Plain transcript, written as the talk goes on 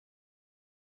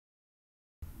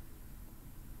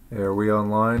Hey, are we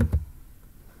online?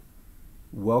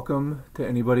 Welcome to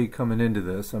anybody coming into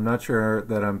this. I'm not sure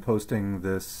that I'm posting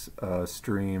this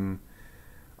stream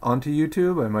onto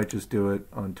YouTube. I might just do it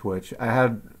on Twitch. I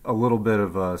had a little bit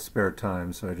of spare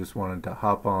time, so I just wanted to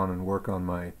hop on and work on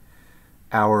my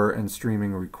hour and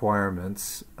streaming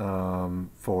requirements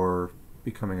for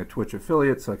becoming a Twitch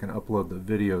affiliate so I can upload the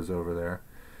videos over there.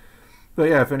 But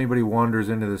yeah, if anybody wanders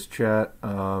into this chat,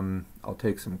 I'll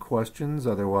take some questions.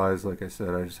 Otherwise, like I said,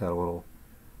 I just had a little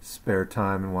spare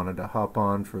time and wanted to hop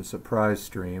on for a surprise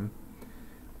stream.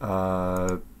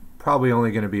 Probably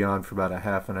only going to be on for about a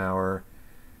half an hour,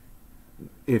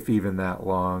 if even that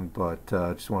long, but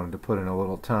just wanted to put in a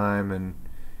little time and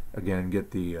again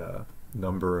get the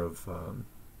number of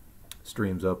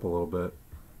streams up a little bit.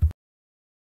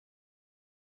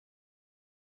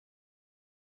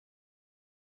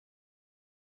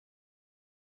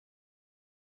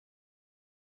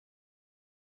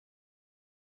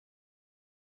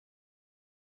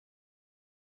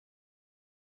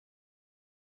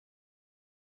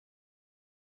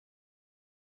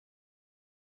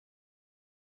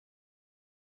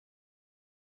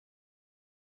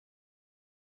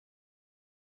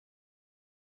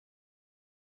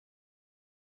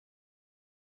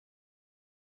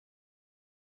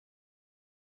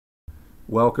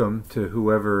 Welcome to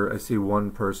whoever, I see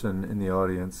one person in the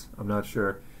audience. I'm not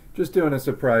sure. Just doing a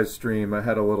surprise stream. I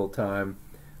had a little time.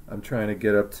 I'm trying to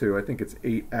get up to, I think it's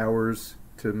 8 hours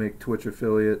to make Twitch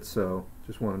affiliate, so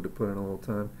just wanted to put in a little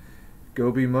time.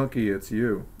 Go be monkey, it's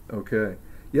you. Okay.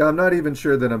 Yeah, I'm not even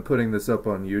sure that I'm putting this up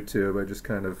on YouTube. I just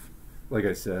kind of, like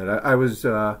I said, I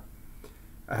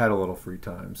had a little free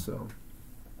time, so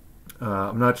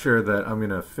I'm not sure that I'm going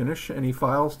to finish any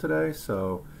files today,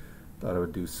 so thought I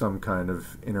would do some kind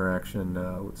of interaction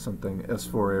with something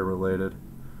S4A related.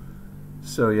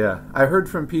 So yeah, I heard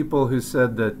from people who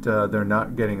said that they're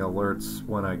not getting alerts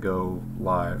when I go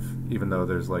live, even though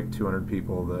there's like 200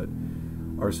 people that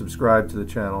are subscribed to the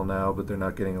channel now, but they're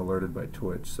not getting alerted by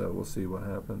Twitch, so we'll see what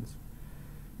happens.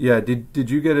 Yeah, did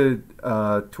you get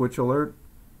a Twitch alert?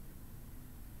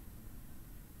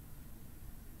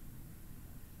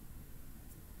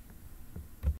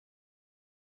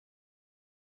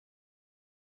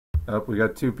 Oh, we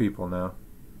got 2 people now.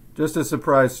 Just a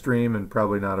surprise stream and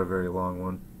probably not a very long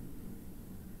one.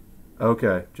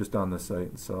 Okay, just on the site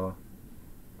and saw.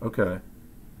 Okay.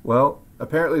 Well,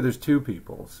 apparently there's 2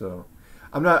 people, so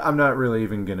I'm not really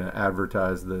even gonna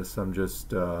advertise this. I'm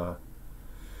just like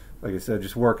I said,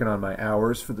 just working on my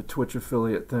hours for the Twitch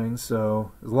affiliate thing.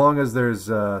 So as long as there's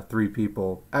 3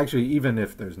 people, actually even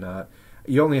if there's not,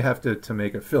 you only have to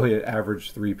make affiliate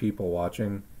average 3 people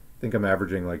watching. I think I'm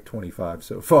averaging like 25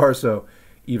 so far, so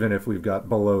even if we've got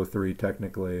below 3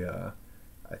 technically, I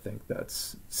think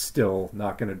that's still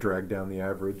not going to drag down the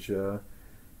average, to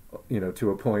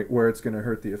a point where it's going to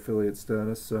hurt the affiliate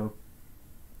status. So,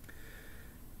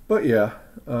 but yeah,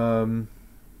 I don't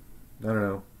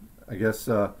know. I guess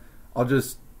I'll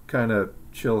just kind of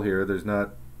chill here. There's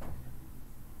not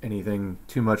anything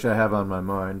too much I have on my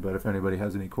mind, but if anybody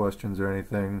has any questions or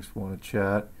anything, just want to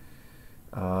chat,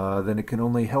 then it can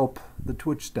only help the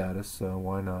Twitch status, so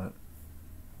why not?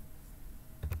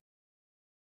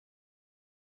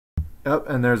 Yep,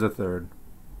 and there's a 3rd.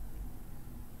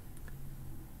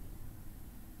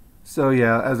 So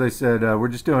yeah, as I said, we're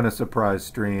just doing a surprise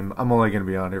stream. I'm only going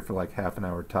to be on here for like half an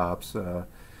hour tops.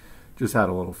 Just had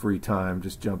a little free time,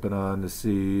 just jumping on to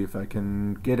see if I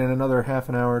can get in another half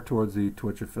an hour towards the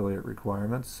Twitch affiliate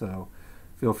requirements. So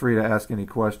feel free to ask any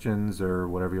questions or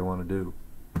whatever you want to do.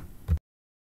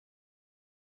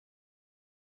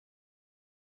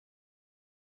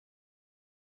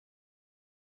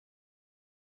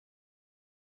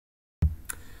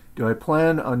 Do I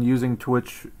plan on using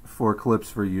Twitch for clips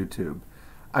for YouTube?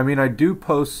 I mean, I do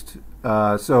post,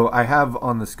 so I have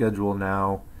on the schedule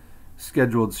now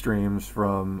scheduled streams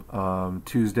from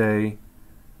Tuesday,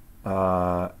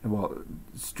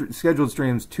 scheduled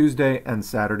streams Tuesday and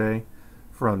Saturday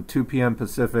from 2 p.m.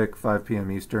 Pacific, 5 p.m.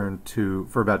 Eastern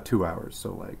for about 2 hours,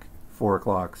 so like 4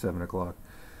 o'clock, 7 o'clock,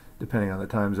 depending on the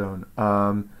time zone.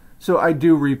 So I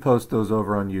do repost those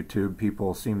over on YouTube.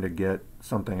 People seem to get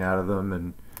something out of them,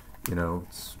 and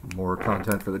it's more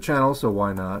content for the channel, so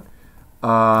why not?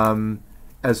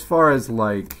 As far as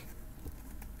like,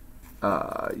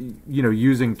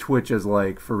 using Twitch as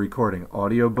like for recording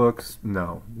audiobooks,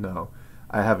 no.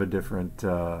 I have a different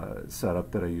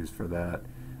setup that I use for that.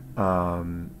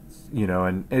 And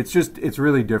it's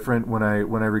really different when I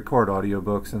record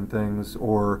audiobooks and things,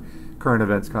 or current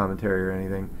events commentary or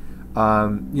anything.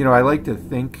 I like to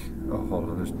think, oh, hold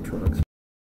on, there's trucks.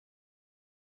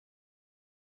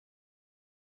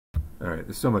 All right,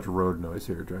 there's so much road noise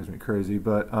here, it drives me crazy.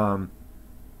 But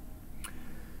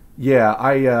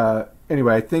yeah,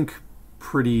 anyway, I think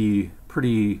pretty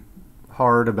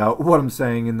hard about what I'm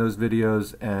saying in those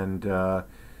videos, and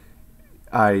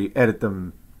I edit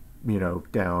them,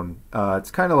 down.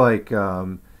 It's kind of like,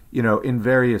 in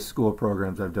various school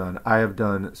programs I've done, I have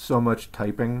done so much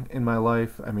typing in my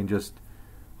life. I mean, just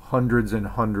hundreds and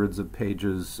hundreds of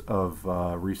pages of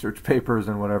research papers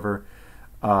and whatever,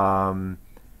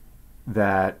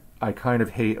 that I kind of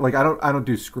hate. Like, I don't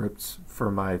do scripts for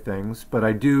my things, but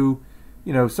I do,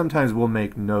 sometimes we'll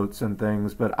make notes and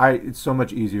things, but it's so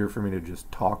much easier for me to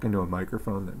just talk into a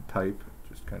microphone than type. It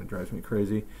just kind of drives me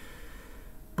crazy.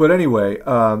 But anyway,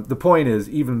 the point is,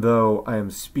 even though I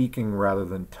am speaking rather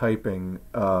than typing,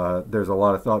 there's a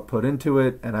lot of thought put into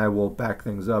it, and I will back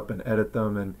things up and edit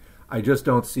them, and I just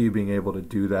don't see being able to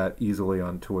do that easily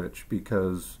on Twitch,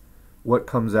 because what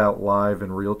comes out live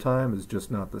in real time is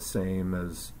just not the same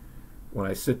as when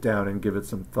I sit down and give it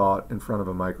some thought in front of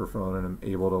a microphone and I'm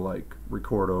able to like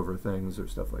record over things or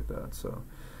stuff like that. So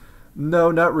no,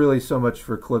 not really so much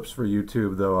for clips for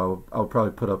YouTube, though. I'll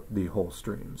probably put up the whole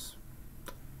streams,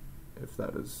 if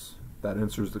that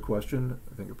answers the question.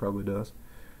 I think it probably does.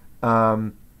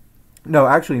 No,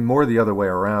 actually more the other way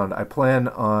around. I plan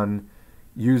on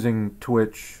using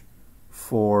Twitch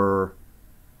for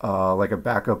like a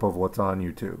backup of what's on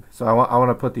YouTube. So I want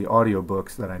to put the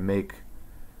audiobooks that I make,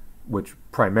 which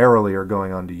primarily are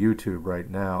going onto YouTube right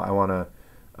now. I want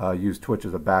to use Twitch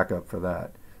as a backup for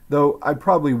that. Though I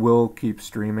probably will keep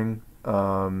streaming,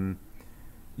 on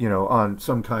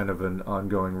some kind of an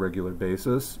ongoing regular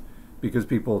basis, because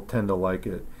people tend to like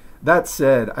it. That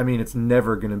said, I mean, it's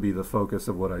never going to be the focus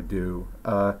of what I do.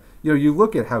 You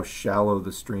look at how shallow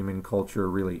the streaming culture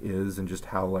really is, and just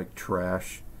how like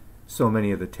trash so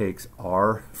many of the takes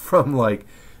are from like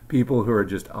people who are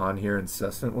just on here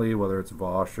incessantly, whether it's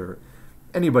Vosh or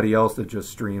anybody else that just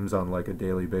streams on like a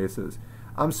daily basis.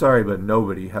 I'm sorry, but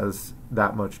nobody has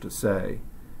that much to say.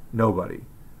 Nobody.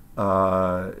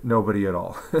 Nobody at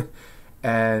all.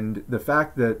 And the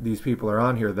fact that these people are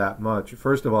on here that much,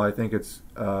 first of all, I think it's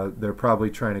they're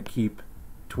probably trying to keep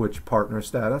Twitch partner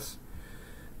status,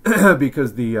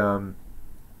 because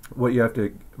what you have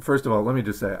to, first of all, let me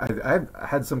just say, I've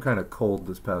had some kind of cold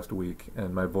this past week,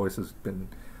 and my voice has been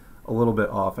a little bit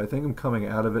off. I think I'm coming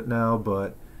out of it now,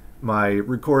 but my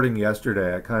recording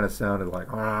yesterday, I kind of sounded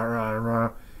like rah, rah,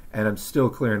 rah, and I'm still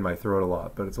clearing my throat a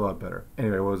lot, but it's a lot better.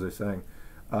 Anyway, what was I saying?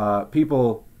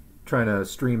 People trying to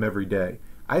stream every day.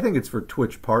 I think it's for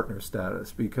Twitch partner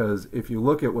status, because if you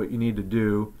look at what you need to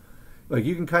do, like,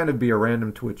 you can kind of be a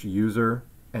random Twitch user,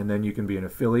 and then you can be an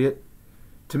affiliate.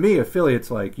 To me,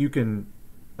 affiliates, like, you can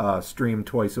stream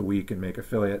twice a week and make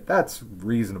affiliate. That's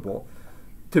reasonable.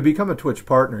 To become a Twitch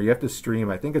partner, you have to stream,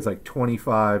 I think it's like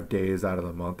 25 days out of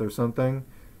the month or something.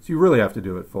 So you really have to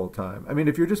do it full time. I mean,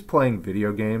 if you're just playing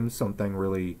video games, something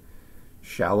really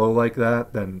shallow like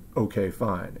that, then okay,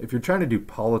 fine. If you're trying to do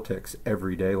politics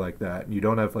every day like that, and you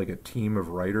don't have like a team of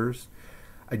writers,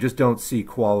 I just don't see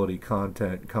quality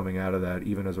content coming out of that,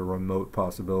 even as a remote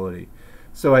possibility.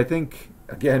 So I think,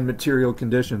 again, material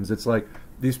conditions, it's like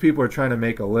these people are trying to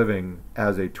make a living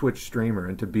as a Twitch streamer,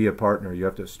 and to be a partner, you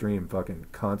have to stream fucking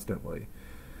constantly.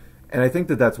 And I think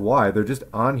that that's why they're just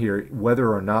on here,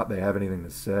 whether or not they have anything to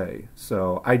say.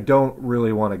 So I don't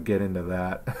really want to get into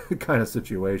that kind of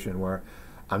situation where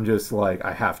I'm just like,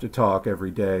 I have to talk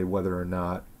every day, whether or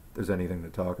not there's anything to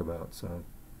talk about. So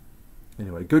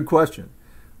anyway, good question.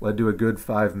 Led to a good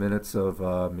 5 minutes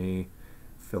of me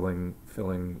filling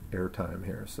airtime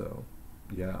here. So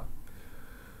yeah.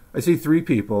 I see 3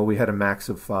 people. We had a max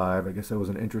of 5. I guess that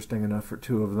wasn't interesting enough for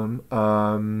 2 of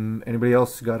them. Anybody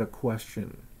else got a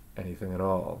question? Anything at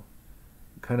all?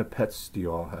 What kind of pets do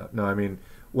you all have? No, I mean,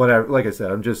 whatever. Like I said,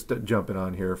 I'm just jumping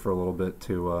on here for a little bit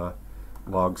to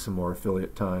log some more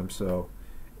affiliate time. So,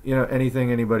 anything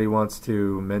anybody wants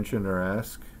to mention or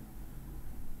ask?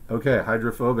 Okay,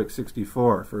 Hydrophobic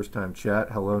 64, first time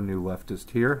chat. Hello, new leftist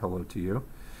here. Hello to you.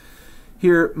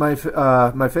 Here, my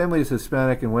family is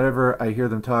Hispanic, and whenever I hear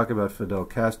them talk about Fidel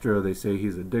Castro, they say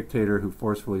he's a dictator who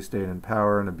forcefully stayed in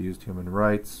power and abused human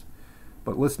rights.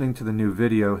 But listening to the new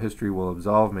video, History Will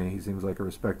Absolve Me, he seems like a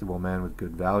respectable man with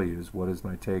good values. What is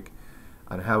my take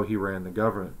on how he ran the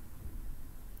government?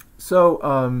 So,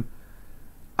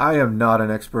 I am not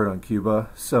an expert on Cuba,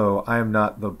 so I am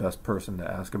not the best person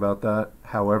to ask about that.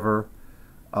 However,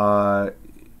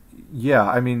 yeah,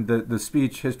 I mean, the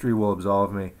speech, History Will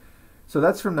Absolve Me, so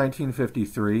that's from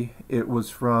 1953. It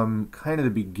was from kind of the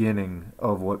beginning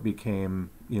of what became,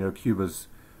 Cuba's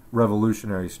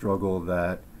revolutionary struggle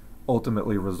that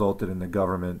ultimately resulted in the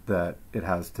government that it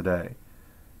has today.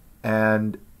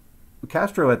 And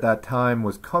Castro at that time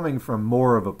was coming from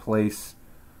more of a place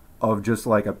of just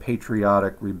like a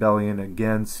patriotic rebellion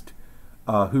against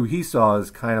who he saw as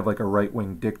kind of like a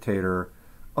right-wing dictator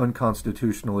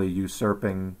unconstitutionally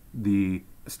usurping the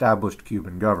established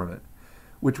Cuban government,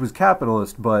 which was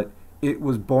capitalist, but it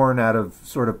was born out of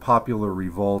sort of popular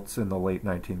revolts in the late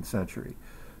 19th century.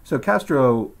 So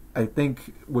Castro, I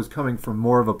think, was coming from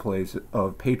more of a place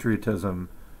of patriotism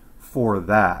for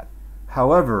that.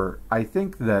 However, I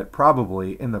think that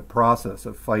probably in the process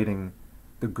of fighting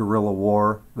the guerrilla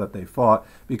war that they fought,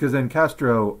 because then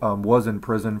Castro was in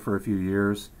prison for a few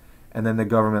years, and then the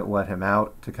government let him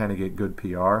out to kind of get good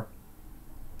PR.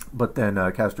 But then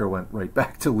Castro went right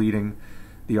back to leading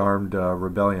the armed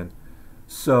rebellion.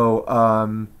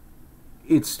 So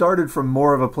it started from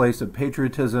more of a place of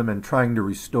patriotism and trying to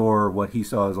restore what he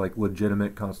saw as like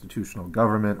legitimate constitutional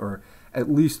government, or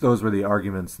at least those were the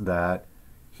arguments that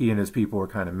he and his people were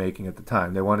kind of making at the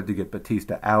time. They wanted to get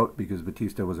Batista out because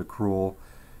Batista was a cruel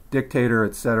dictator,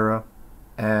 etc.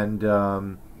 And,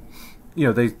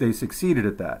 they succeeded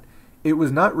at that. It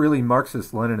was not really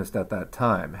Marxist-Leninist at that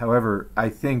time. However, I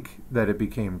think that it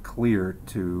became clear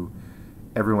to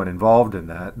everyone involved in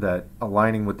that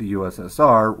aligning with the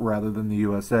USSR rather than the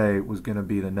USA was going to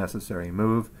be the necessary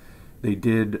move. They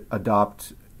did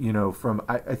adopt, from,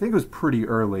 I think it was pretty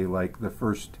early, like the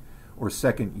first or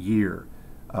second year,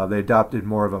 they adopted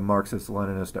more of a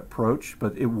Marxist-Leninist approach,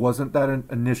 but it wasn't that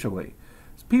initially.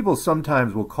 People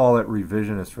sometimes will call it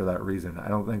revisionist for that reason. I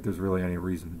don't think there's really any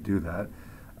reason to do that.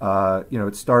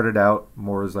 It started out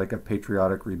more as like a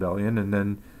patriotic rebellion, and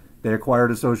then they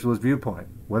acquired a socialist viewpoint.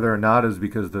 Whether or not is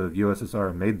because the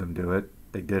USSR made them do it,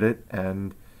 they did it,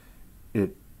 and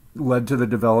it led to the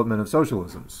development of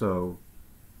socialism. So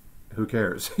who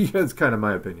cares? It's kind of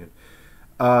my opinion.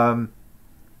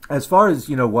 As far as,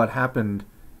 what happened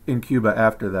in Cuba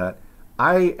after that,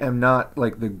 I am not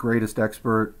like the greatest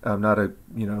expert. I'm not a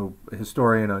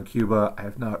historian on Cuba. I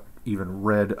have not even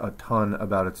read a ton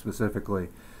about it specifically.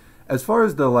 As far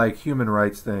as the like human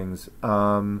rights things,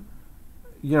 again,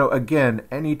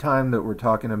 anytime that we're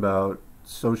talking about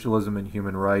socialism and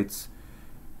human rights,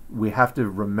 we have to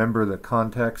remember the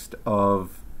context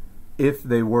of if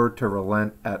they were to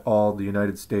relent at all, the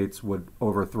United States would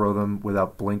overthrow them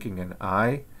without blinking an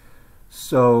eye.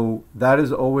 So that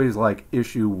is always like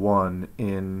issue one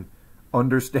in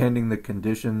understanding the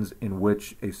conditions in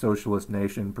which a socialist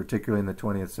nation, particularly in the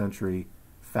 20th century,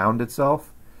 found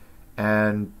itself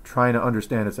and trying to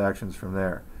understand its actions from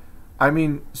there. I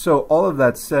mean, so all of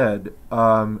that said,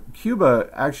 Cuba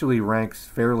actually ranks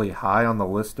fairly high on the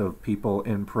list of people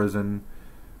in prison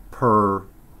per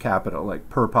capita, like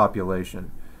per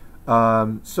population.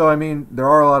 So, I mean, there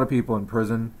are a lot of people in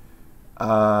prison.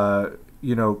 Is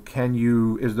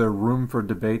there room for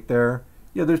debate there?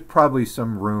 Yeah, there's probably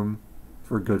some room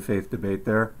for good faith debate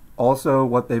there. Also,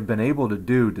 what they've been able to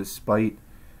do despite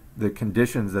the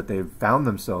conditions that they've found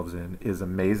themselves in is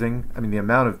amazing. I mean, the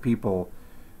amount of people,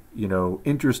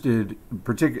 interested,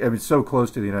 particularly, so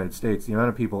close to the United States, the amount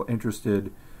of people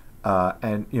interested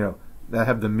that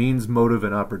have the means, motive,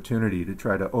 and opportunity to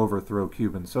try to overthrow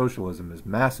Cuban socialism is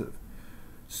massive.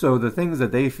 So the things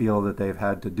that they feel that they've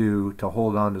had to do to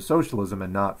hold on to socialism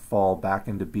and not fall back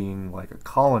into being like a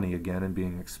colony again and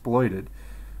being exploited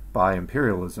by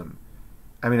imperialism.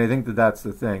 I mean, I think that that's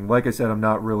the thing. Like I said, I'm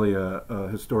not really a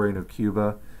historian of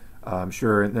Cuba. I'm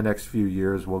sure in the next few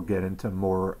years we'll get into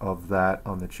more of that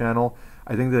on the channel.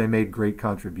 I think that they made great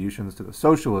contributions to the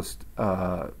socialist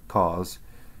cause.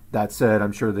 That said,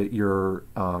 I'm sure that your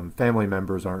family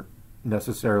members aren't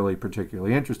necessarily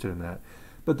particularly interested in that.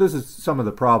 But this is some of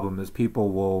the problem, is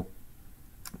people will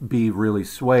be really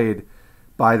swayed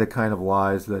by the kind of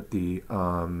lies that the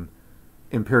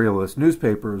imperialist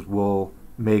newspapers will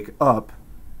make up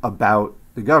about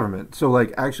the government. So,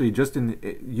 like, actually, just in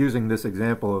using this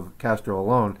example of Castro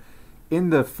alone, in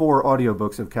the 4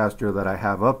 audiobooks of Castro that I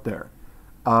have up there,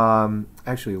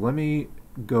 actually, let me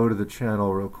go to the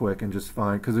channel real quick and just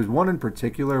find, because there's one in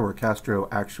particular where Castro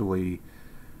actually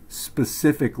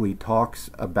specifically talks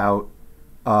about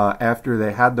after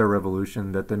they had their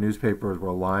revolution, that the newspapers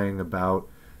were lying about.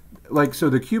 Like, so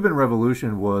the Cuban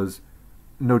Revolution was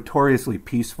notoriously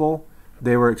peaceful.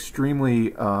 They were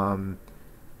extremely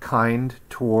kind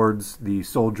towards the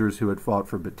soldiers who had fought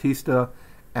for Batista,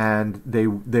 and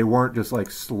they weren't just like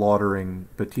slaughtering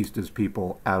Batista's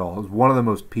people at all. It was one of the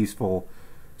most peaceful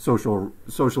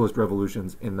socialist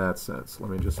revolutions in that sense.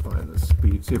 Let me just find this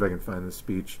speech, see if I can find the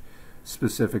speech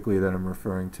specifically that I'm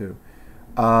referring to.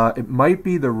 It might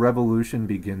be The Revolution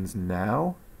Begins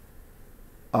Now.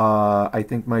 I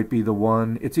think might be the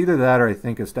one. It's either that or I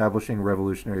think establishing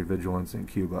revolutionary vigilance in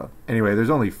Cuba. Anyway, there's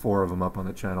only 4 of them up on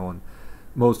the channel, and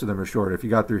most of them are short. If you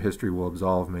got through History Will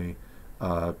Absolve Me,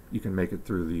 you can make it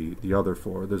through the other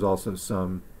 4. There's also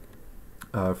some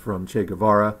from Che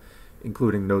Guevara,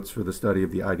 including notes for the study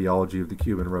of the ideology of the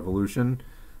Cuban Revolution.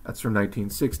 That's from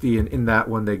 1960, and in that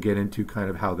one they get into kind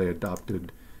of how they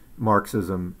adopted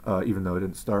Marxism, even though it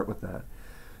didn't start with that.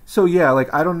 So yeah,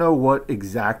 like I don't know what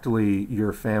exactly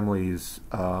your family's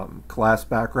class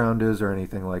background is or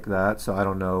anything like that. So I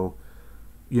don't know,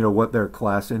 what their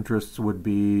class interests would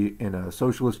be in a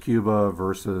socialist Cuba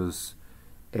versus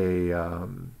a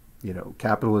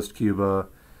capitalist Cuba,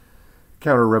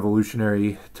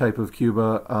 counter-revolutionary type of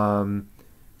Cuba.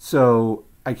 So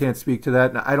I can't speak to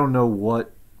that. And I don't know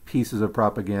what pieces of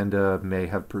propaganda may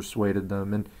have persuaded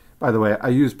them. And by the way, I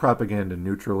use propaganda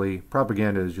neutrally.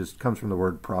 Propaganda comes from the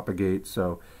word propagate,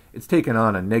 so it's taken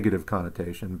on a negative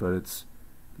connotation, but it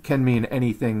can mean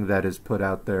anything that is put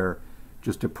out there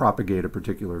just to propagate a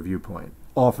particular viewpoint.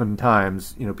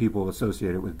 Oftentimes, people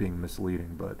associate it with being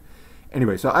misleading. But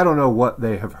anyway, so I don't know what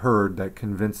they have heard that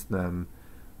convinced them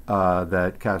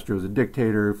that Castro is a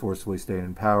dictator, forcefully stayed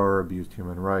in power, abused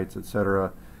human rights,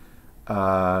 etc.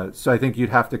 So I think you'd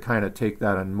have to kind of take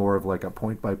that on more of like a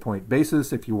point-by-point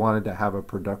basis if you wanted to have a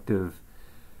productive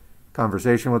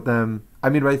conversation with them. I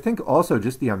mean, but I think also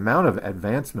just the amount of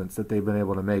advancements that they've been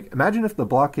able to make. Imagine if the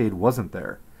blockade wasn't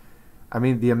there. I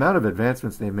mean, the amount of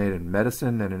advancements they've made in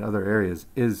medicine and in other areas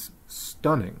is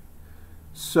stunning.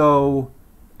 So,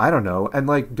 I don't know. And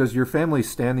like, does your family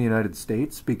stand the United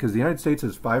States? Because the United States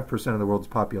is 5% of the world's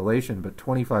population, but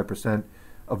 25%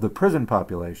 of the prison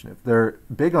population. If they're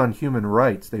big on human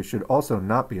rights, they should also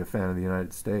not be a fan of the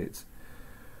United States.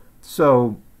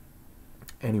 So,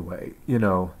 anyway,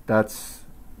 that's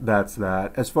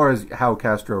that. As far as how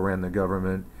Castro ran the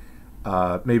government,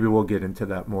 maybe we'll get into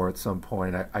that more at some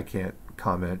point. I can't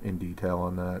comment in detail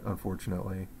on that,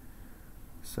 unfortunately.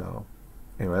 So,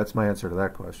 anyway, that's my answer to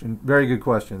that question. Very good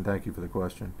question. Thank you for the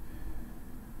question.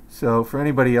 So for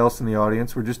anybody else in the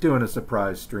audience, we're just doing a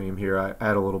surprise stream here. I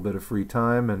had a little bit of free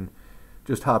time and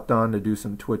just hopped on to do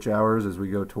some Twitch hours as we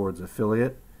go towards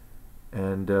affiliate.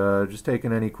 And just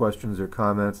taking any questions or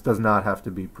comments. Does not have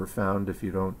to be profound if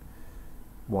you don't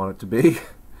want it to be.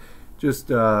 Just,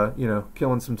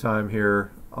 killing some time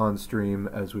here on stream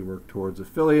as we work towards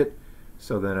affiliate,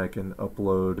 so then I can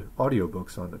upload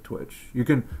audiobooks onto Twitch. You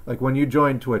can, like when you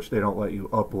join Twitch, they don't let you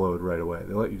upload right away.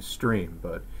 They let you stream,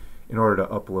 but in order to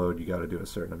upload, you got to do a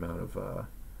certain amount of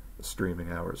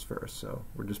streaming hours first. So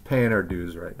we're just paying our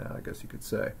dues right now, I guess you could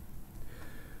say.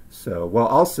 So, well,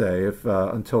 I'll say, if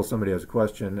until somebody has a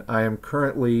question, I am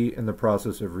currently in the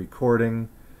process of recording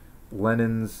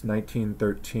Lenin's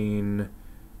 1913,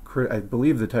 I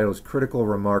believe the title is Critical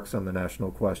Remarks on the National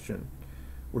Question.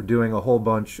 We're doing a whole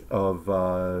bunch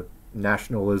of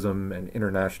nationalism and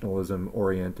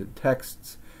internationalism-oriented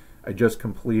texts. I just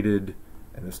completed,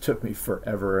 and this took me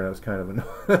forever, and I was kind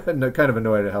of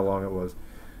annoyed at how long it was,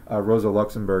 Rosa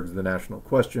Luxemburg's The National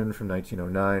Question from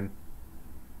 1909.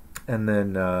 And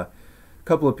then a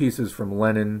couple of pieces from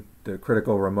Lenin, the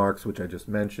Critical Remarks, which I just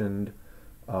mentioned.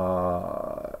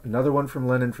 Another one from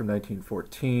Lenin from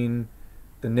 1914.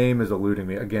 The name is eluding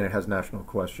me. Again, it has National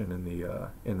Question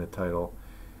in the title.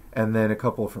 And then a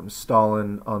couple from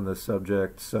Stalin on the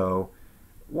subject. So,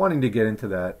 wanting to get into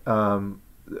that.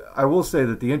 I will say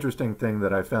that the interesting thing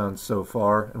that I found so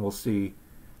far, and we'll see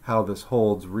how this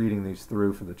holds reading these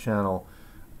through for the channel,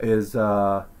 is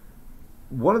one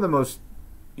of the most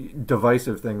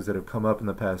divisive things that have come up in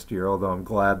the past year, although I'm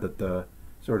glad that the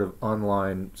sort of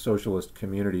online socialist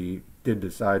community did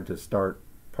decide to start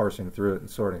parsing through it and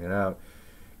sorting it out,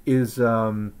 is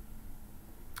the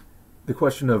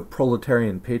question of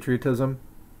proletarian patriotism.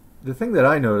 The thing that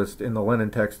I noticed in the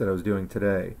Lenin text that I was doing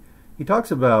today, he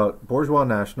talks about bourgeois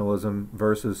nationalism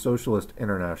versus socialist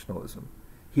internationalism.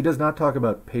 He does not talk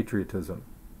about patriotism,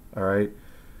 all right?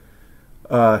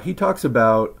 He talks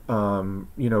about,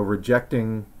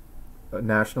 rejecting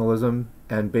nationalism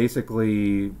and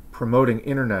basically promoting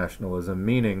internationalism,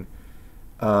 meaning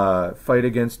fight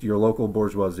against your local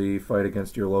bourgeoisie, fight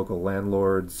against your local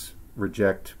landlords,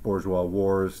 reject bourgeois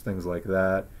wars, things like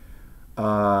that.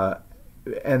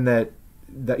 And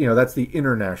that's the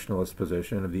internationalist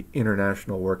position of the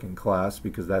international working class,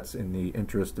 because that's in the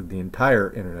interest of the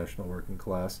entire international working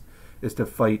class, is to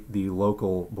fight the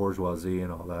local bourgeoisie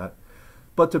and all that.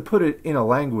 But to put it in a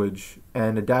language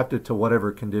and adapt it to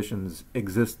whatever conditions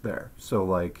exist there. So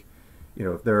like,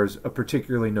 if there's a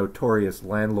particularly notorious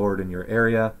landlord in your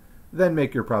area, then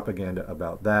make your propaganda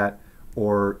about that.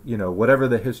 or, you know, whatever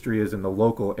the history is in the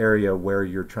local area where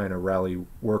you're trying to rally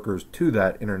workers to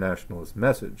that internationalist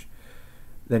message,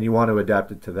 then you want to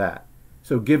adapt it to that.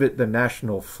 So give it the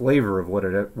national flavor of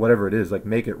whatever it is, like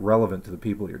make it relevant to the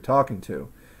people you're talking to.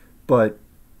 But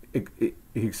it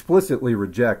explicitly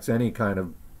rejects any kind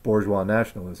of bourgeois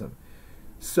nationalism.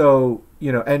 So,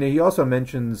 you know, and he also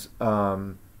mentions,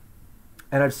 and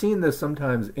I've seen this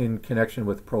sometimes in connection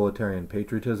with proletarian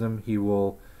patriotism. He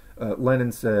will,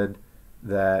 Lenin said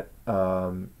that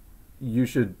you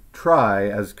should try,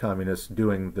 as communists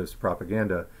doing this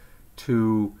propaganda,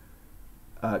 to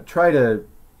try to,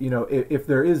 you know, if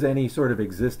there is any sort of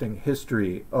existing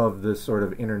history of this sort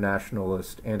of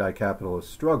internationalist, anti-capitalist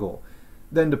struggle,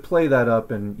 then to play that up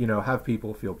and, you know, have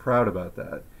people feel proud about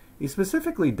that. He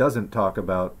specifically doesn't talk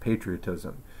about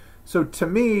patriotism. So to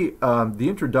me, the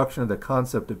introduction of the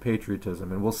concept of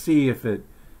patriotism, and we'll see if it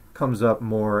comes up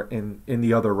more in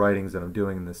the other writings that I'm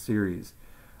doing in this series.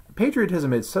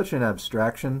 Patriotism is such an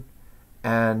abstraction,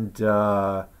 and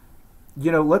you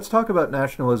know, let's talk about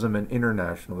nationalism and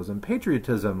internationalism.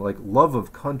 Patriotism, like love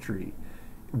of country,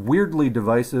 weirdly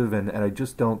divisive, and I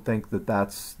just don't think that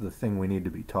that's the thing we need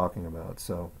to be talking about.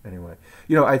 So anyway,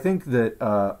 you know, I think that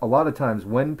a lot of times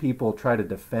when people try to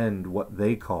defend what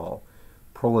they call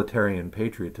proletarian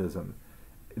patriotism,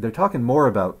 they're talking more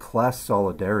about class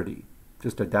solidarity,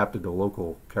 just adapted to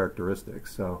local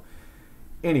characteristics. So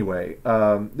anyway,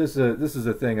 this is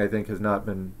a thing I think has not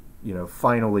been, you know,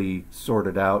 finally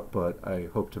sorted out, but I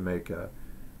hope to make a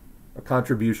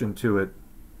contribution to it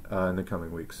in the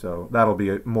coming weeks. So that'll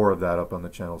be more of that up on the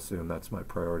channel soon. That's my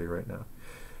priority right now.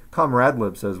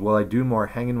 Comradelib says, well, I do more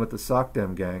hanging with the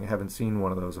Sockdem gang. I haven't seen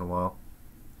one of those in a while.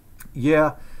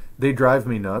 Yeah, they drive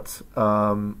me nuts.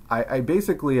 I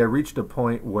basically reached a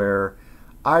point where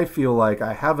I feel like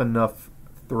I have enough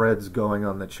threads going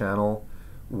on the channel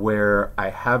where I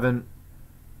haven't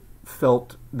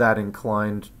felt that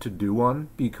inclined to do one,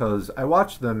 because I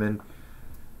watch them, and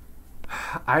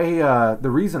the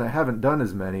reason I haven't done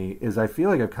as many is I feel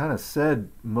like I've kind of said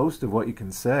most of what you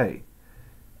can say.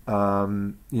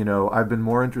 You know, I've been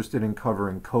more interested in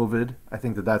covering COVID. I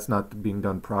think that that's not being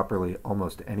done properly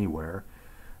almost anywhere.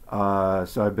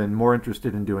 So I've been more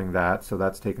interested in doing that, so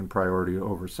that's taken priority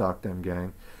over Sockdem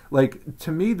Gang. Like,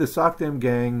 to me, the Sockdem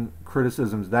Gang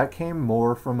criticisms, that came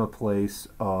more from a place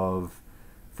of,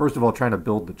 first of all, trying to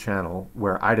build the channel,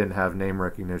 where I didn't have name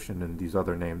recognition and these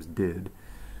other names did.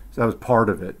 So that was part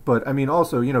of it. But, I mean,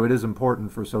 also, you know, it is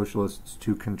important for socialists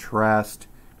to contrast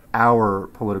our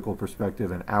political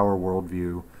perspective and our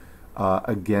worldview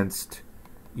against,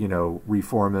 you know,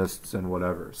 reformists and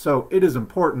whatever. So it is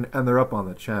important, and they're up on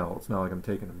the channel. It's not like I'm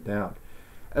taking them down.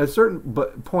 At a certain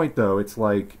point, though, it's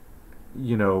like,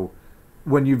 you know,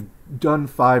 when you've done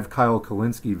 5 Kyle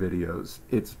Kulinski videos,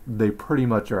 they pretty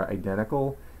much are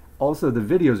identical. Also, the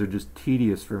videos are just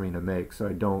tedious for me to make, so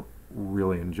I don't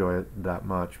really enjoy it that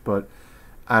much. But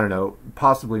I don't know,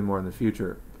 possibly more in the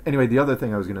future. Anyway, the other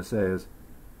thing I was going to say is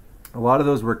a lot of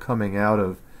those were coming out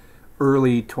of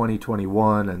early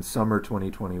 2021 and summer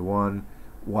 2021.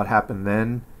 What happened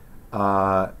then?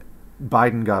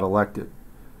 Biden got elected.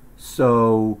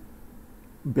 So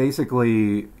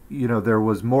basically, you know, there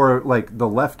was more, like, the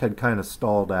left had kind of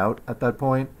stalled out at that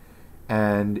point,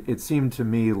 and it seemed to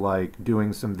me like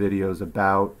doing some videos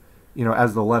about, you know,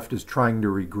 as the left is trying to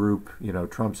regroup, you know,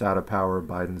 Trump's out of power,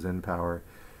 Biden's in power,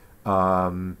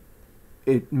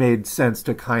 it made sense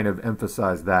to kind of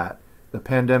emphasize that. The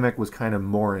pandemic was kind of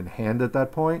more in hand at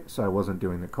that point, so I wasn't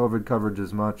doing the COVID coverage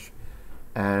as much,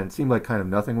 and it seemed like kind of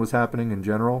nothing was happening in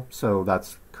general, so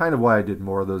that's kind of why I did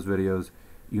more of those videos.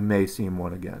 You may see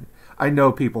one again. I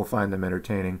know people find them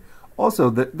entertaining. Also,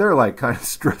 they're like kind of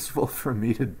stressful for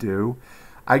me to do.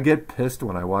 I get pissed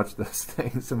when I watch those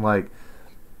things, and like,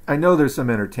 I know there's some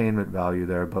entertainment value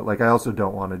there, but like, I also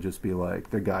don't want to just be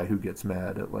like the guy who gets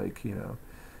mad at, like, you know,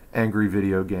 angry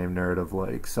video game nerd of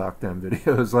like Sockdem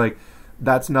videos. Like,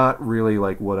 that's not really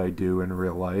like what I do in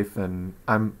real life, and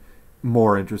I'm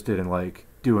more interested in like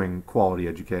doing quality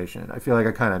education. I feel like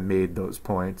I kind of made those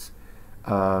points.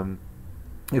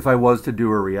 If I was to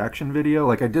do a reaction video,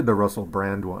 like I did the Russell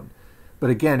Brand one, but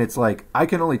again, it's like I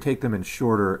can only take them in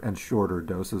shorter and shorter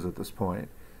doses at this point.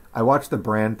 I watched the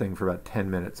Brand thing for about 10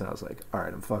 minutes and I was like, all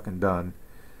right, I'm fucking done.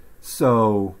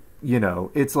 So, you know,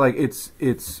 it's like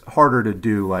it's harder to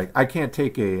do. Like, I can't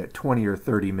take a 20 or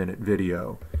 30 minute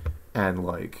video and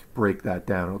like break that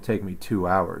down. It'll take me 2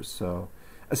 hours. So,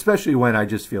 especially when I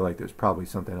just feel like there's probably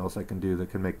something else I can do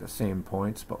that can make the same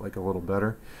points, but like a little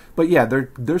better. But yeah,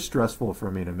 they're stressful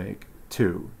for me to make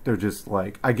too. They're just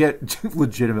like, I get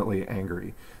legitimately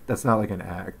angry. That's not like an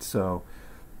act. So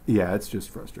Yeah, it's just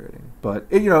frustrating. But,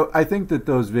 I think that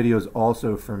those videos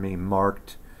also for me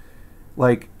marked,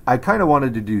 like, I kind of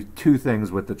wanted to do two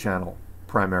things with the channel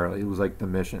primarily. It was like the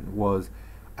mission was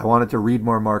I wanted to read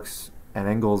more Marx and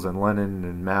Engels and Lenin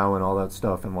and Mao and all that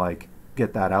stuff and, like,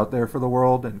 get that out there for the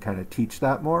world and kind of teach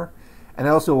that more. And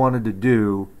I also wanted to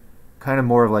do kind of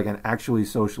more of like an actually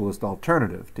socialist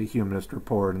alternative to Humanist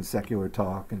Report and Secular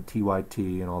Talk and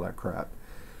TYT and all that crap.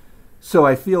 So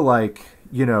I feel like,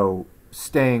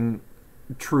 staying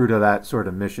true to that sort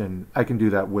of mission, I can do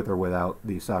that with or without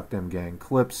the Sockdem Gang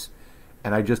clips,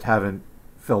 and I just haven't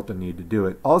felt the need to do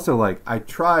it. Also, like, I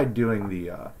tried doing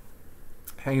the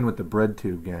Hanging with the Bread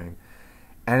Tube Gang,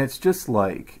 and it's just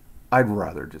like, I'd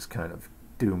rather just kind of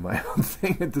do my own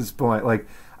thing at this point. Like,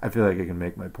 I feel like I can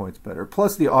make my points better.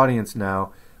 Plus, the audience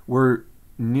now, we're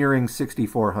nearing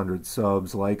 6,400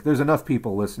 subs. Like, there's enough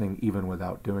people listening even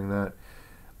without doing that.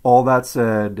 All that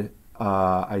said,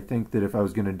 I think that if I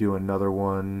was going to do another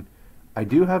one, I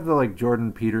do have the, like,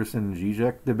 Jordan Peterson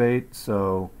Zizek debate,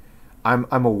 so I'm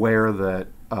aware that,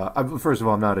 first of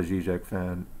all, I'm not a Zizek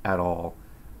fan at all.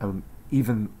 I'm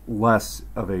even less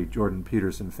of a Jordan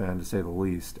Peterson fan, to say the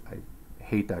least. I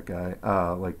hate that guy,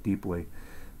 like, deeply,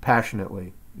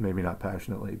 passionately. Maybe not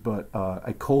passionately, but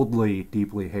I coldly,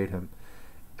 deeply hate him.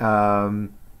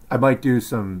 I might do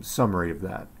some summary of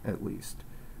that, at least.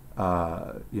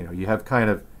 You have kind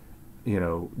of,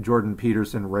 Jordan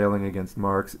Peterson railing against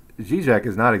Marx. Zizek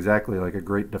is not exactly like a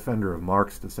great defender of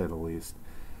Marx, to say the least.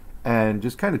 And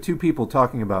just kind of two people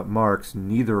talking about Marx,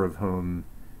 neither of whom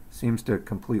seems to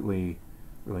completely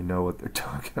really know what they're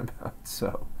talking about.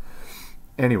 So,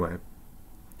 anyway.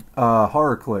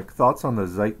 Horror Click, thoughts on the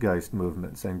Zeitgeist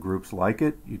movements and groups like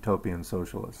it, Utopian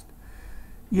Socialist?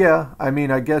 Yeah, I mean,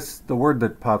 I guess the word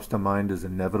that pops to mind is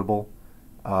inevitable.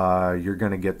 You're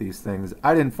going to get these things.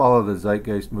 I didn't follow the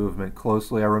Zeitgeist movement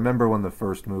closely. I remember when the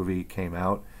first movie came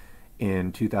out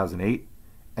in 2008,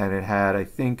 and it had, I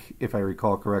think, if I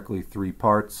recall correctly, 3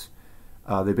 parts.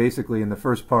 They basically, in the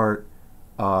first part,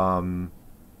 what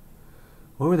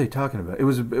were they talking about? It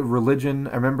was religion.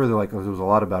 I remember there was a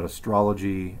lot about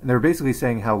astrology, and they were basically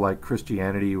saying how, like,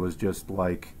 Christianity was just,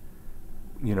 like,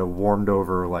 warmed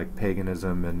over, like,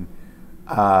 paganism. And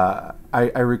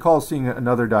I recall seeing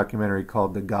another documentary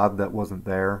called The God That Wasn't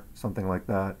There, something like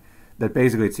that, that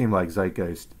basically it seemed like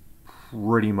Zeitgeist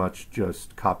pretty much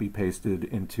just copy-pasted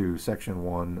into Section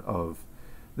 1 of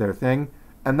their thing.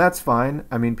 And that's fine.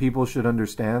 I mean, people should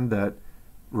understand that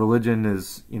religion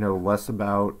is, less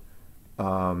about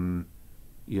having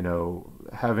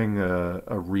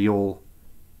a real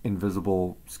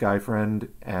invisible sky friend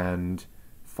and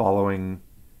following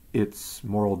its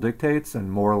moral dictates,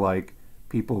 and more like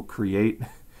people create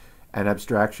an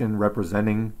abstraction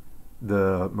representing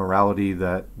the morality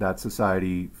that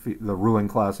society, the ruling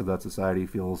class of that society,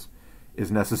 feels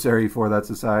is necessary for that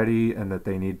society, and that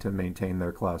they need to maintain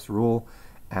their class rule,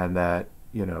 and that,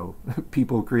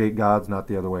 people create gods, not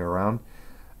the other way around.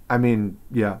 I mean,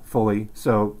 yeah, fully.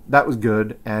 So that was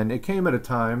good. And it came at a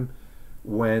time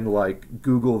when, like,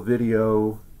 Google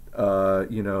Video,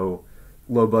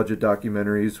 low-budget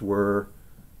documentaries were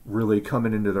really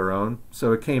coming into their own.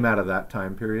 So it came out of that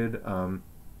time period.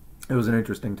 It was an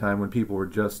interesting time when people were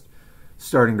just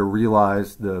starting to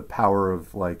realize the power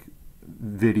of, like,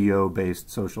 video-based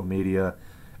social media.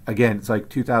 Again, it's like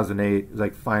 2008. It was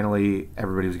like finally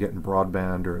everybody was getting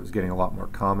broadband, or it was getting a lot more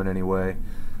common anyway.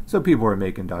 So people were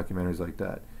making documentaries like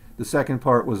that. The second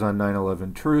part was on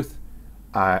 9/11 Truth.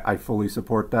 I fully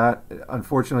support that.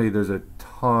 Unfortunately, there's a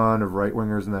ton of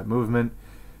right-wingers in that movement,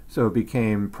 so it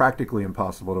became practically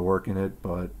impossible to work in it.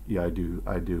 But yeah, I do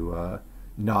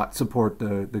not support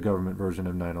the government version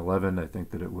of 9/11. I think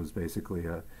that it was basically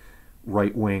a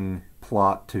right-wing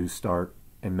plot to start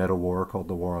a meta war called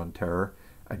the War on Terror.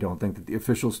 I don't think that the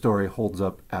official story holds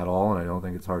up at all, and I don't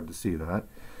think it's hard to see that.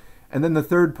 And then the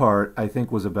third part, I think,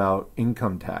 was about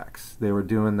income tax. They were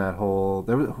doing that whole...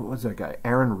 who was that guy?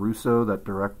 Aaron Russo, that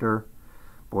director.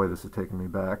 Boy, this is taking me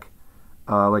back.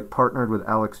 Partnered with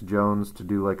Alex Jones to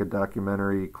do, like, a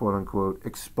documentary, quote-unquote,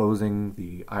 exposing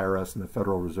the IRS and the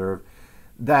Federal Reserve.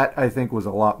 That, I think, was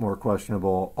a lot more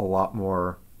questionable, a lot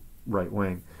more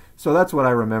right-wing. So that's what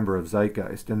I remember of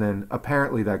Zeitgeist. And then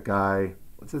apparently that guy...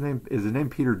 What's his name? Is his name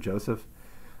Peter Joseph?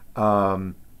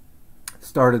 Started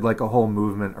like a whole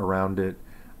movement around it.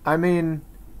 I mean,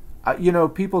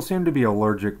 people seem to be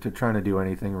allergic to trying to do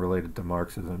anything related to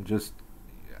Marxism. Just,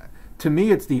 to me,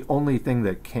 it's the only thing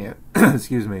that can't,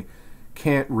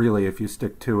 can't really, if you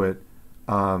stick to it,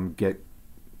 get,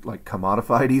 like,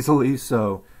 commodified easily.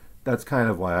 So that's kind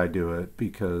of why I do it,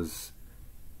 because,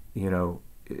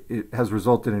 it has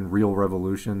resulted in real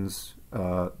revolutions.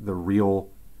 The real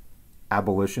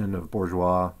abolition of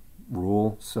bourgeois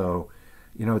rule. So,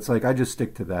 you know, it's like I just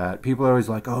stick to that. People are always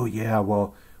like, oh, yeah,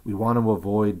 well, we want to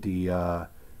avoid the,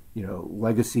 you know,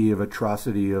 legacy of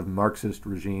atrocity of Marxist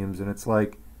regimes. And it's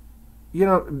like, you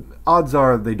know, odds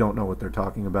are they don't know what they're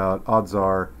talking about. Odds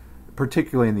are,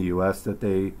 particularly in the U.S., that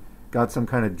they got some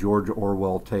kind of George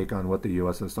Orwell take on what the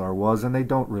USSR was, and they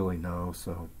don't really know.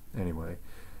 So anyway,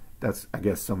 that's, I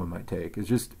guess, some of my take. It's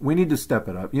just, we need to step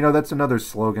it up. You know, that's another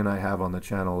slogan I have on the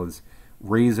channel is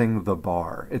raising the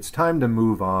bar. It's time to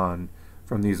move on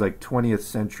from these like 20th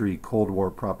century Cold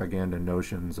War propaganda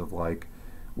notions of like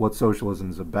what socialism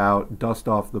is about. Dust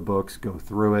off the books, go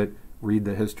through it, read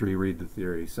the history, read the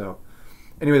theory. So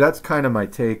anyway, that's kind of my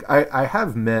take. I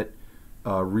have met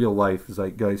real life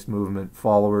Zeitgeist movement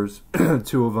followers,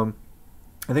 two of them.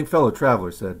 I think Fellow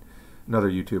Traveler said, another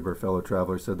YouTuber, Fellow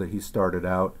Traveler, said that he started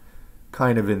out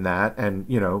kind of in that, and,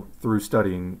 you know, through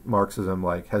studying Marxism,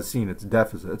 like, has seen its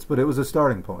deficits, but it was a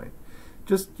starting point.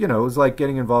 Just, you know, it was like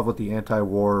getting involved with the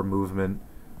anti-war movement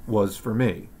was for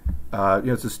me. You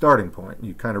know, it's a starting point.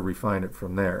 You kind of refine it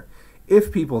from there.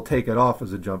 If people take it off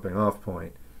as a jumping off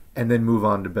point and then move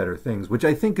on to better things, which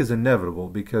I think is inevitable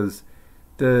because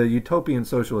the utopian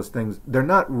socialist things, they're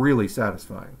not really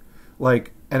satisfying.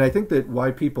 Like, and I think that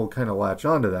why people kind of latch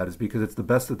onto that is because it's the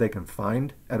best that they can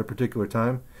find at a particular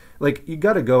time. Like, you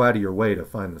got to go out of your way to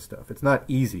find this stuff. It's not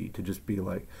easy to just be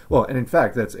like, well, and in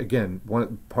fact, that's, again,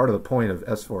 one part of the point of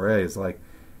S4A is like,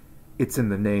 it's in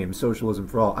the name, socialism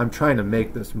for all. I'm trying to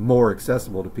make this more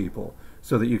accessible to people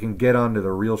so that you can get onto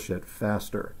the real shit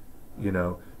faster, you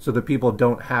know, so that people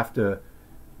don't have to,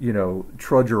 you know,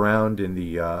 trudge around in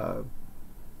the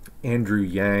Andrew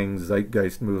Yang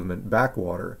Zeitgeist movement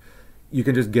backwater. You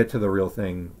can just get to the real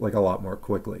thing like a lot more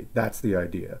quickly. That's the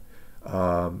idea.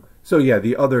 So yeah,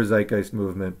 the other Zeitgeist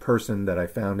movement person that I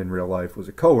found in real life was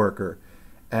a coworker,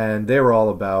 and they were all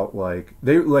about like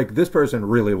this person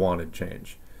really wanted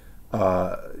change.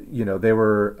 You know, they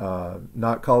were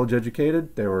not college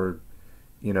educated. They were,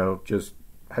 you know, just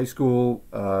high school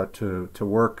to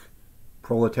work,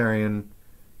 proletarian,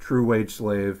 true wage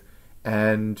slave,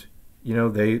 and you know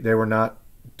they were not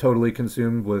totally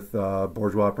consumed with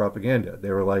bourgeois propaganda.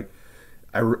 They were like,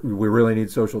 we really need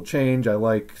social change. I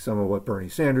like some of what Bernie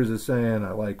Sanders is saying.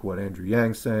 I like what Andrew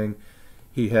Yang's saying.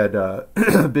 He had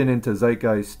been into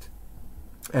Zeitgeist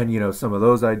and, you know, some of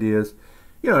those ideas.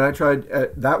 You know, and I tried,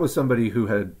 that was somebody who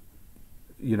had,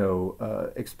 you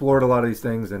know, explored a lot of these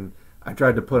things, and I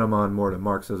tried to put him on more to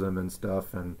Marxism and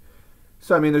stuff. And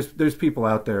so, I mean, there's people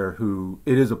out there who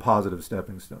it is a positive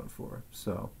stepping stone for.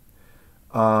 So,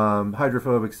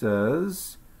 Hydrophobic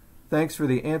says, thanks for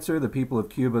the answer. The people of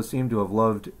Cuba seem to have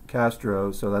loved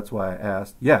Castro, so that's why I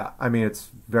asked. Yeah, I mean,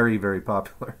 it's very, very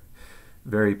popular.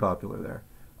 Very popular there.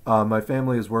 My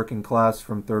family is working class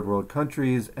from third world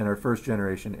countries and are first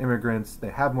generation immigrants. They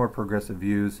have more progressive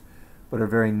views, but are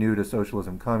very new to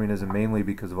socialism, communism, mainly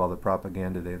because of all the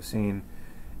propaganda they have seen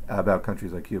about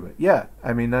countries like Cuba. Yeah,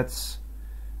 I mean, that's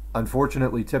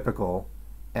unfortunately typical,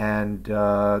 and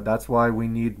that's why we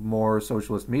need more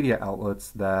socialist media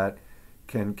outlets that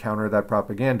can counter that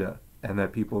propaganda and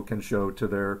that people can show to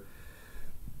their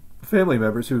family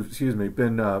members who've,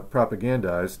 been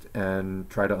propagandized and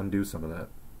try to undo some of that.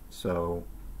 So,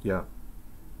 yeah.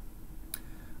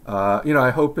 You know,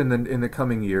 I hope in the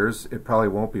coming years, it probably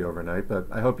won't be overnight, but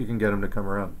I hope you can get them to come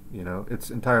around. You know,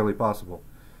 it's entirely possible.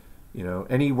 You know,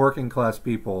 any working class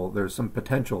people, there's some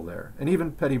potential there. And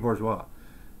even petty bourgeois,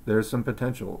 there's some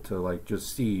potential to, like,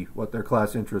 just see what their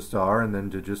class interests are and then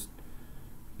to just,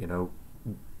 you know,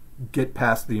 get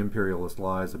past the imperialist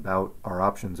lies about our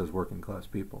options as working class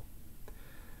people.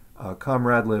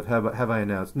 Comrade Live, have I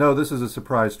announced? No, this is a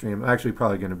surprise stream. I'm actually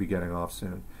probably going to be getting off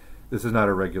soon. This is not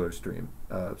a regular stream.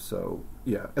 So,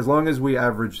 yeah, as long as we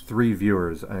average 3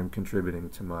 viewers, I'm contributing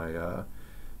to my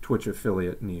Twitch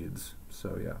affiliate needs.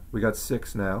 So, yeah, we got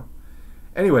 6 now.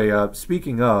 Anyway,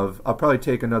 speaking of, I'll probably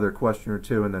take another question or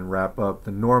two and then wrap up.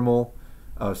 The normal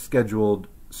scheduled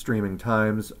streaming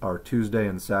times are Tuesday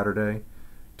and Saturday,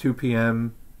 2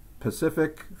 p.m.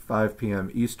 Pacific, 5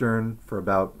 p.m. Eastern, for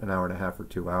about an hour and a half or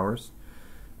 2 hours.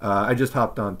 I just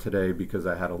hopped on today because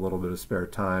I had a little bit of spare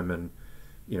time, and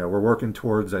you know, we're working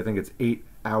towards, I think it's 8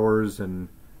 hours and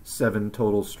 7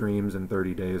 total streams in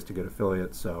 30 days to get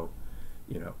affiliates. So,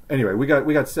 you know, anyway, we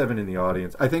got 7 in the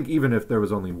audience. I think even if there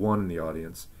was only 1 in the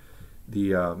audience,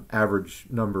 the average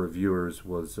number of viewers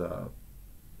was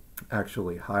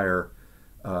actually higher.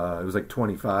 It was like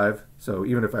 25. So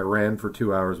even if I ran for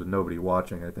 2 hours with nobody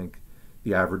watching, I think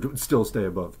the average would still stay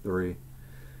above 3.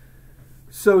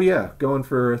 So yeah, going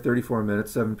for 34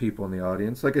 minutes, 7 people in the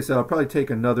audience. Like I said, I'll probably take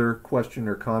another question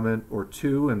or comment or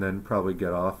two and then probably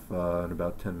get off in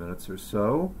about 10 minutes or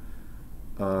so.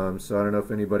 So I don't know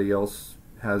if anybody else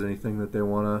has anything that they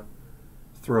want to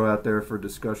throw out there for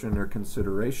discussion or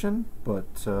consideration,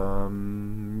 but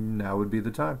now would be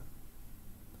the time.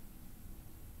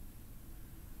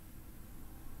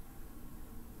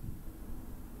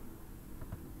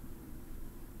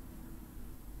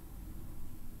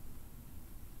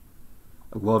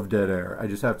 I love dead air. I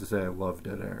just have to say I love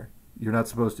dead air. You're not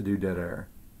supposed to do dead air.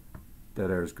 Dead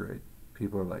air is great.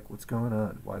 People are like, what's going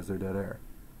on? Why is there dead air?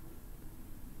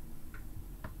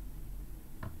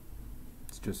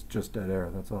 It's just dead air,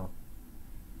 that's all.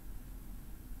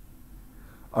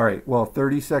 All right, well,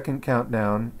 30-second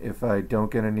countdown. If I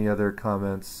don't get any other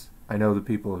comments, I know the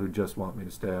people who just want me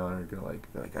to stay on are going to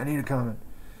like, I need a comment.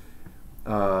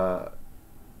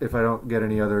 If I don't get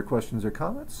any other questions or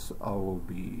comments, I will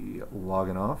be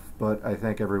logging off. But I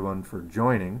thank everyone for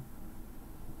joining.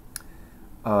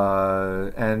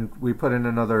 And we put in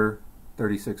another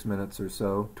 36 minutes or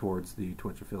so towards the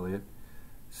Twitch affiliate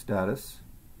status.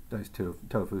 Dice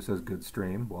Tofu says good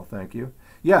stream. Well, thank you.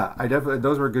 Yeah, I definitely,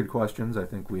 those were good questions. I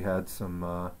think we had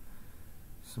some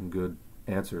good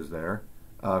answers there.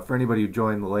 For anybody who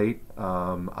joined late,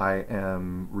 I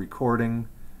am recording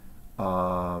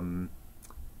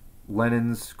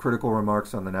Lenin's critical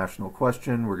remarks on the national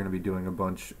question. We're going to be doing a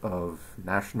bunch of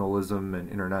nationalism and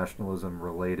internationalism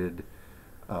related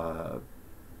audiobooks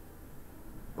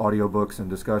and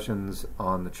discussions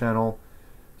on the channel.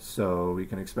 So we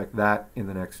can expect that in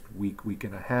the next week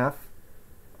and a half.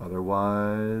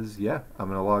 Otherwise, yeah, I'm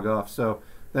going to log off. So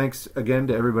thanks again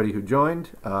to everybody who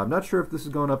joined. I'm not sure if this is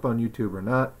going up on YouTube or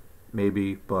not.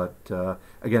 Maybe, but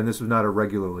again, this was not a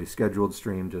regularly scheduled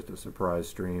stream, just a surprise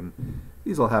stream.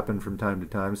 These will happen from time to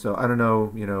time, so I don't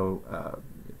know,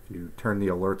 if you turn the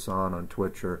alerts on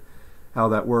Twitch or how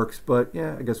that works, but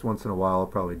yeah, I guess once in a while I'll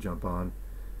probably jump on.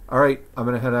 All right, I'm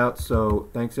going to head out, so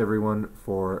thanks everyone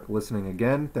for listening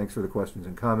again. Thanks for the questions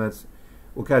and comments.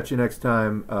 We'll catch you next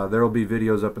time. There will be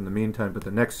videos up in the meantime, but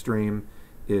the next stream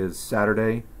is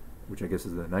Saturday, which I guess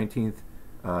is the 19th.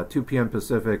 2 p.m.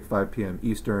 Pacific, 5 p.m.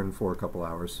 Eastern for a couple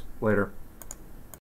hours. Later.